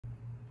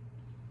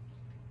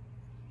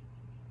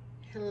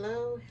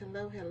Hello,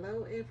 hello,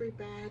 hello,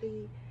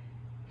 everybody.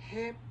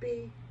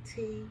 Happy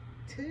Tea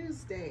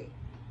Tuesday.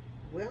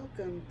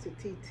 Welcome to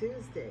Tea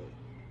Tuesday.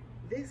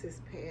 This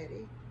is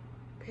Patty,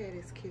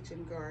 Patty's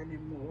Kitchen, Garden,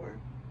 and More.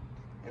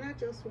 And I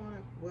just want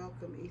to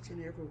welcome each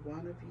and every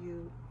one of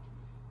you.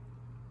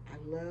 I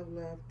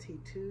love Tea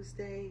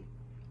Tuesday.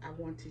 I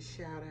want to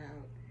shout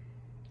out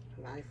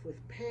Life with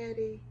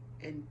Patty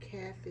and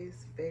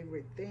Kathy's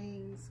Favorite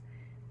Things.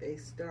 They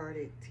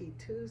started Tea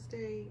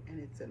Tuesday, and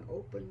it's an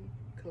open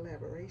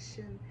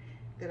collaboration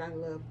that I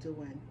love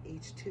doing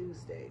each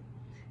Tuesday.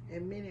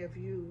 And many of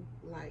you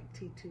like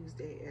Tea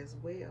Tuesday as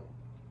well.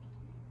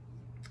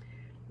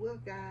 Well,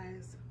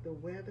 guys, the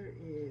weather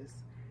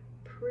is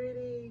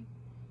pretty.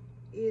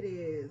 It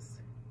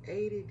is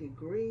 80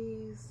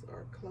 degrees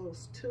or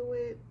close to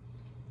it.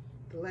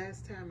 The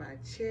last time I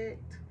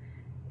checked,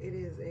 it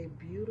is a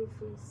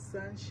beautiful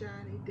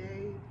sunshiny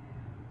day,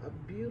 a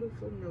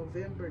beautiful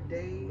November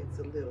day. It's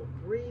a little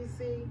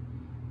breezy.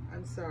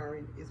 I'm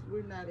sorry,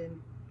 we're not in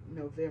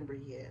November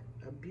yet.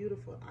 A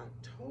beautiful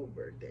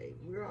October day.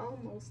 We're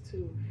almost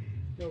to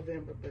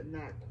November, but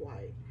not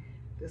quite.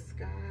 The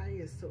sky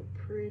is so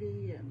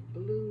pretty and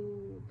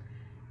blue.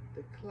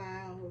 The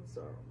clouds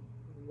are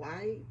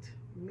white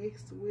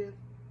mixed with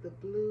the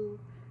blue.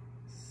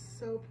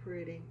 So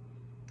pretty.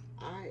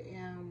 I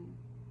am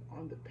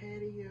on the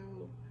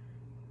patio.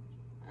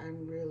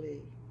 I'm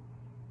really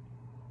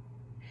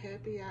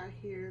happy out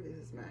here. This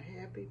is my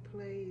happy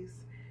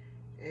place.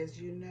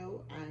 As you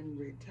know, I'm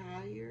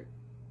retired,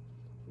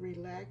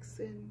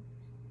 relaxing,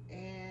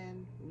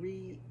 and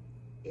re-energizing.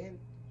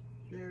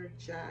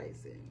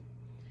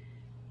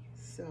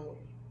 So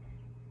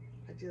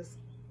I just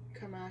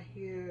come out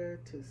here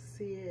to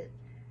sit,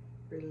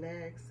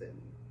 relax, and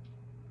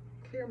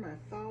clear my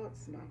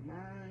thoughts, my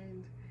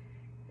mind,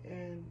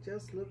 and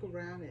just look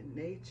around at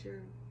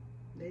nature.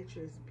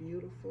 Nature is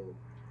beautiful.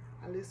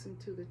 I listen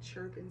to the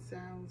chirping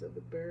sounds of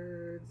the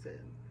birds and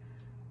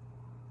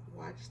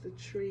watch the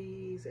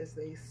trees as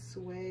they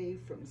sway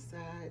from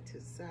side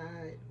to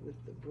side with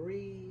the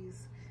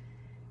breeze.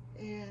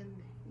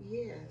 And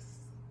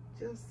yes,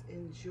 just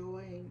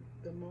enjoying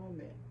the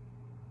moment.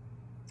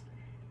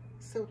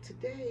 So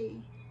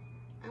today,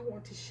 I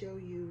want to show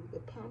you the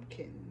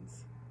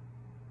pumpkins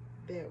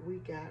that we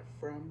got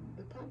from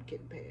the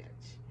pumpkin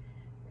patch.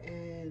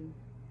 And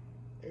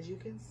as you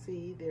can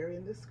see, they're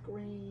in the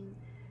screen.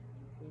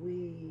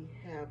 We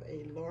have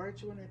a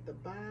large one at the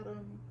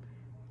bottom,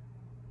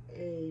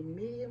 a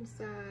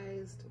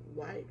medium-sized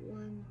white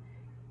one,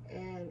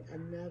 and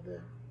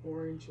another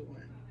orange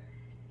one.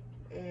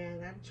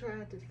 And I'm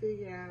trying to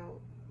figure out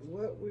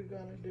what we're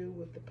gonna do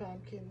with the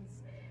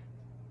pumpkins.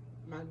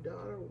 My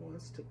daughter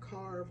wants to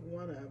carve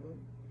one of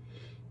them,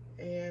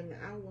 and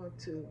I want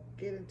to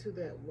get into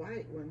that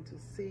white one to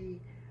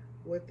see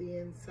what the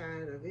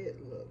inside of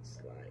it looks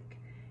like.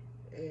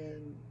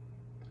 And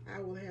I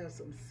will have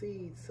some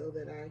seeds so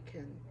that I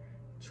can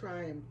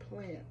try and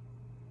plant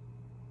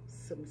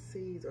some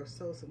seeds or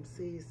sow some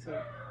seeds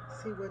to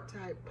see what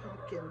type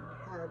pumpkin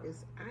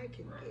harvest I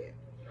can get.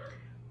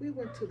 We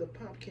went to the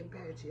pumpkin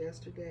patch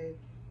yesterday,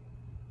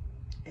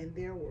 and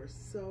there were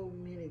so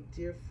many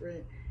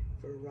different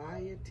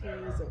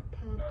varieties of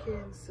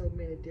pumpkins, so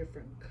many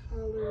different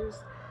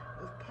colors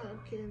of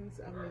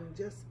pumpkins. I mean,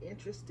 just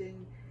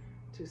interesting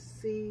to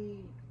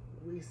see.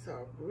 We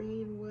saw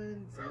green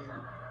ones,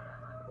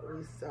 and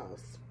we saw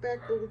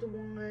speckled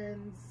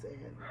ones,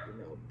 and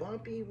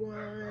bumpy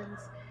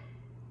ones,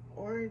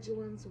 orange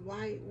ones,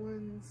 white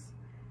ones,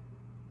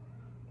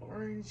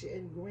 orange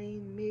and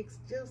green mix,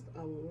 just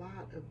a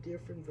lot of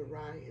different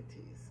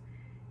varieties.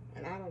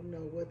 And I don't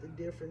know what the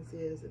difference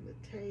is in the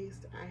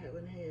taste. I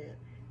haven't had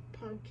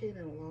pumpkin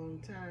in a long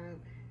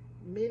time,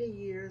 many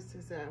years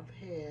since I've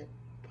had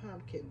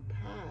pumpkin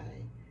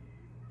pie,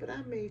 but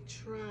I may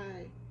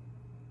try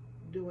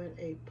doing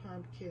a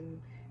pumpkin,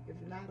 if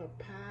not a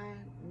pie,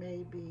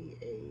 maybe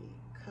a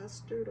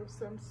custard of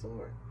some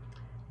sort.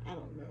 I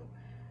don't know.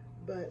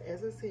 But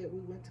as I said, we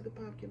went to the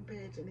pumpkin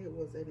patch, and it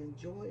was an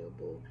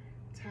enjoyable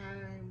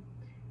time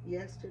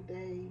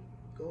yesterday,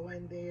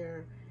 going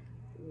there,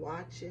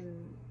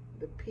 watching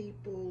the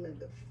people and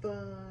the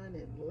fun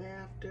and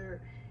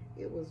laughter.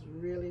 It was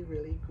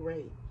really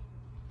great.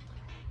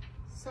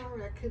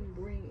 Sorry I couldn't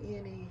bring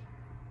any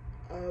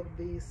of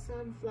these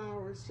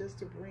sunflowers, just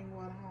to bring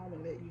one home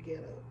and let you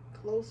get a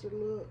closer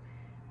look,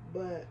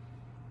 but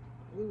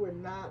we were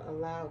not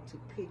allowed to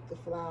pick the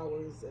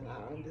flowers, and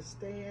I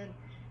understand.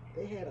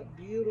 They had a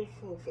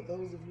beautiful, for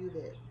those of you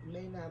that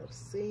may not have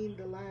seen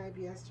the live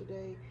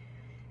yesterday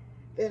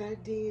that I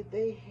did,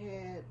 they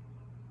had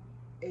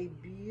a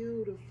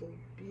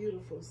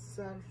beautiful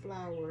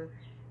sunflower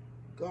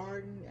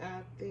garden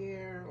out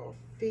there, or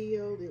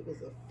field. It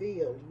was a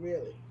field,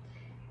 really,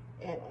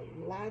 and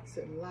lots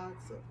and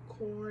lots of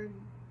corn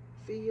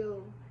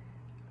field.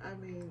 I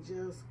mean,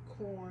 just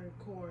corn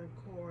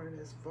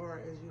as far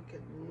as you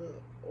can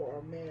look or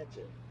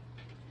imagine.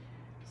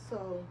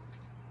 So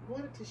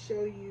wanted to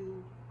show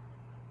you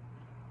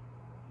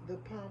the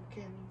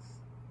pumpkins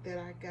that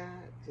I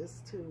got,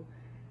 just to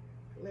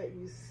let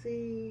you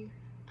see.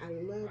 I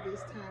love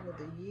this time of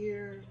the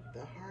year,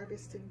 the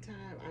harvesting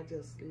time. I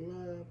just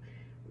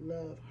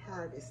love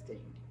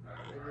harvesting.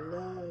 I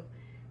love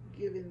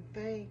giving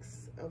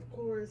thanks. Of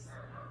course,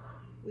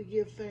 we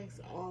give thanks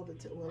all the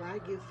time. Well, I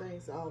give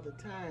thanks all the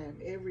time.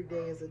 Every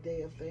day is a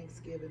day of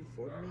Thanksgiving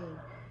for me,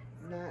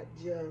 not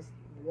just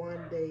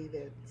one day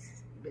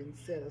that's been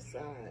set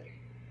aside.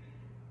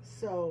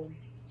 So,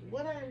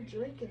 what I'm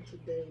drinking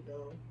today,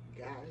 though,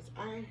 guys,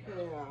 I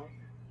have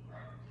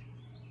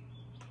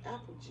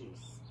apple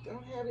juice.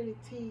 Don't have any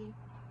tea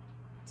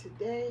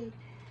today,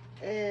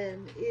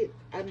 and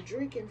I'm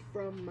drinking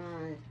from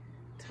my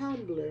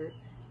tumbler,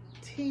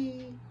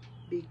 tea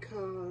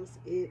because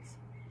it's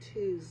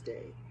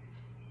Tuesday.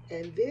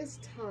 And this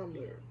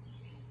tumbler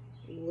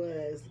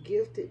was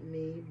gifted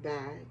me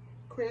by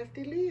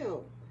Crafty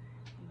Leo.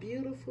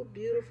 Beautiful,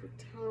 beautiful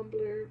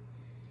tumbler.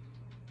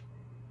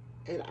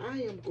 And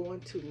I am going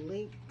to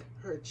link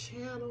her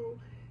channel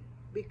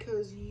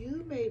because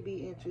you may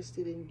be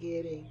interested in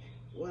getting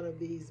one of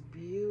these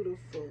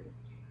beautiful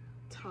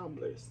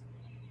tumblers.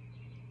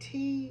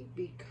 Tea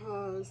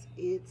because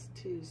it's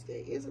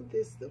Tuesday. Isn't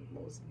this the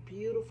most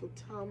beautiful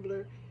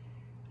tumbler?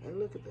 And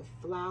look at the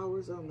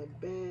flowers on the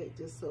back,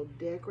 just so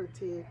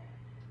decorative.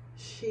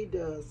 She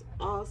does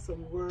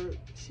awesome work.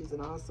 She's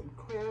an awesome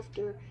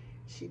crafter.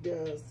 She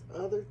does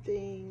other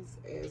things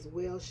as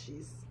well.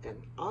 She's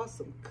an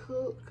awesome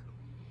cook.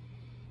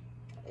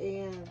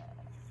 And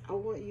I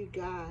want you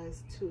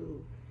guys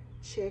to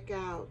check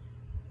out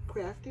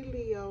Crafty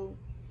Leo.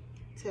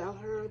 Tell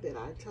her that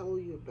I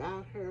told you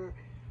about her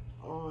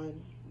on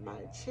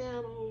my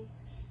channel.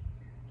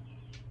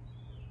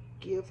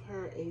 Give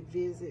her a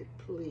visit,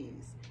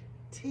 please.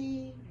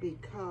 Tea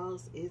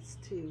because it's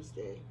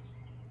Tuesday.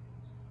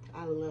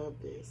 I love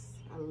this.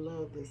 I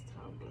love this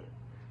tumbler.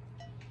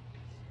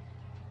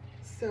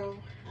 So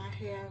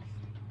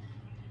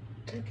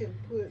you can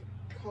put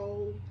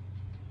cold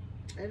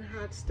and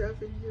hot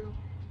stuff in here.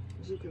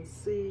 As you can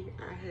see,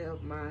 I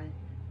have my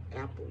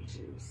apple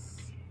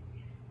juice.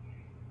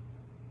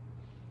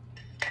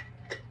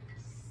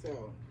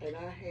 So, and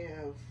I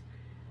have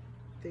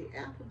the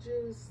apple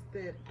juice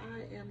that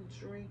I am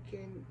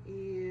drinking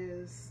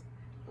is,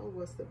 oh,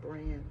 what's the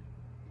brand?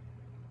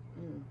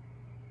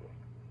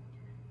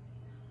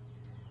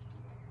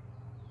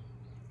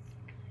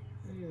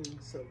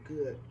 So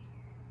good.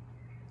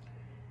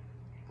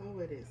 Oh,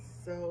 it is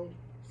so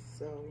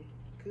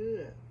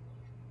good.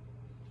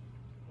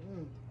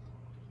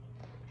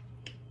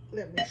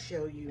 Let me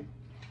show you.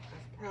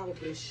 I've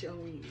probably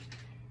shown you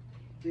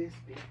this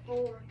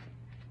before.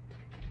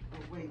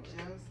 Oh, wait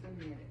just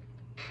a minute.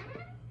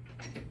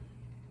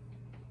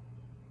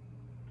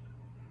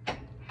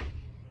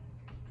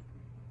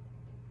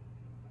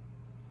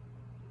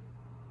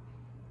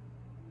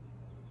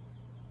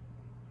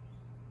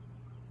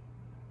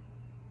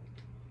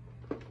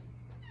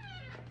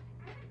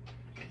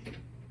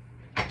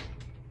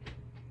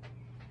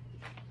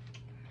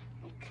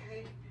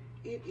 Okay,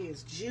 it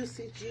is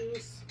Juicy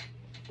Juice,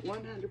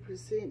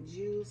 100%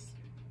 juice,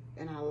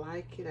 and I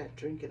like it. I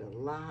drink it a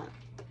lot.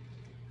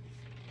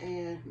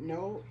 And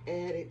no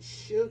added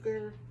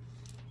sugar.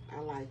 I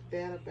like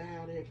that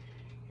about it.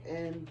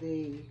 And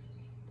the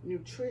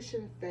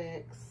nutrition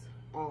facts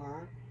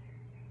are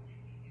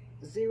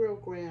 0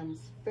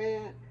 grams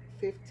fat,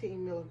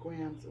 15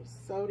 milligrams of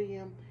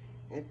sodium,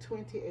 and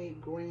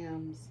 28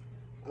 grams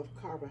of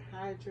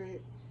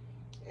carbohydrate,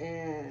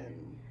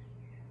 and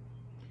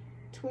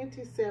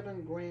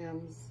 27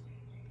 grams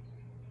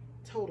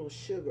total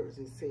sugars,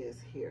 it says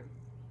here,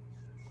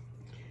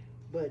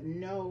 but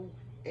no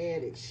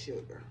added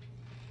sugar.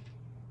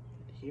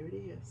 Here it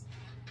is.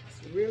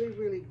 It's really,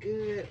 really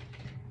good.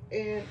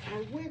 And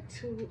I went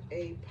to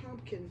a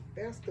pumpkin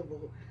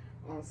festival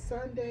on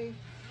Sunday,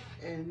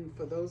 and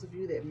for those of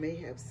you that may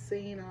have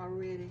seen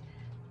already,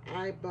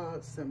 I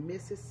bought some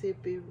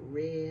Mississippi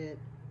red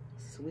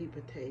sweet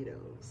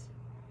potatoes,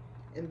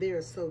 and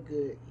they're so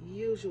good.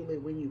 Usually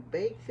when you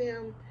bake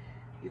them,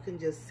 you can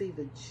just see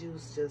the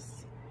juice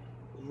just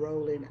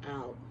rolling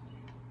out.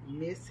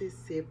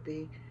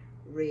 Mississippi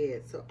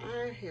red. So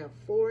I have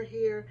 4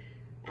 here.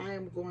 I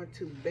am going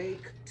to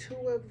bake 2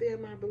 of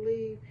them, I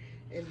believe,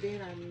 and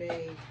then I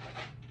may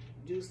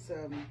do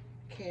some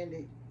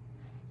candied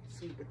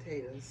sweet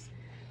potatoes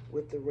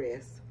with the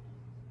rest.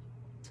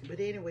 But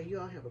anyway, you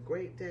all have a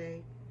great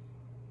day.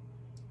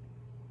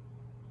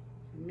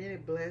 Many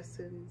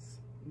blessings.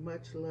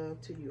 Much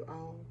love to you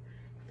all.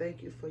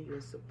 Thank you for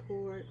your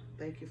support.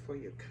 Thank you for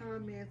your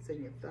comments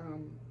and your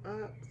thumb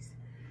ups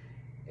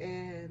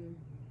and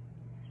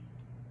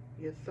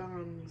your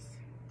thumbs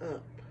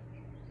up.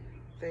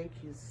 Thank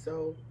you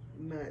so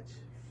much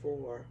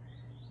for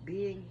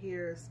being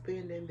here,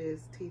 spending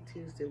this Tea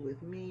Tuesday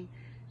with me,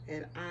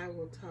 and I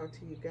will talk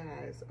to you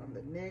guys on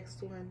the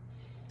next one.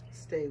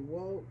 Stay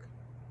woke,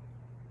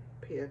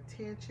 pay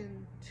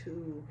attention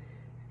to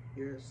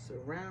your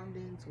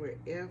surroundings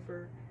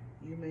wherever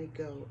you may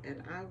go,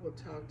 and I will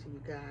talk to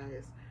you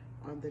guys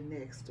on the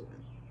next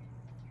one.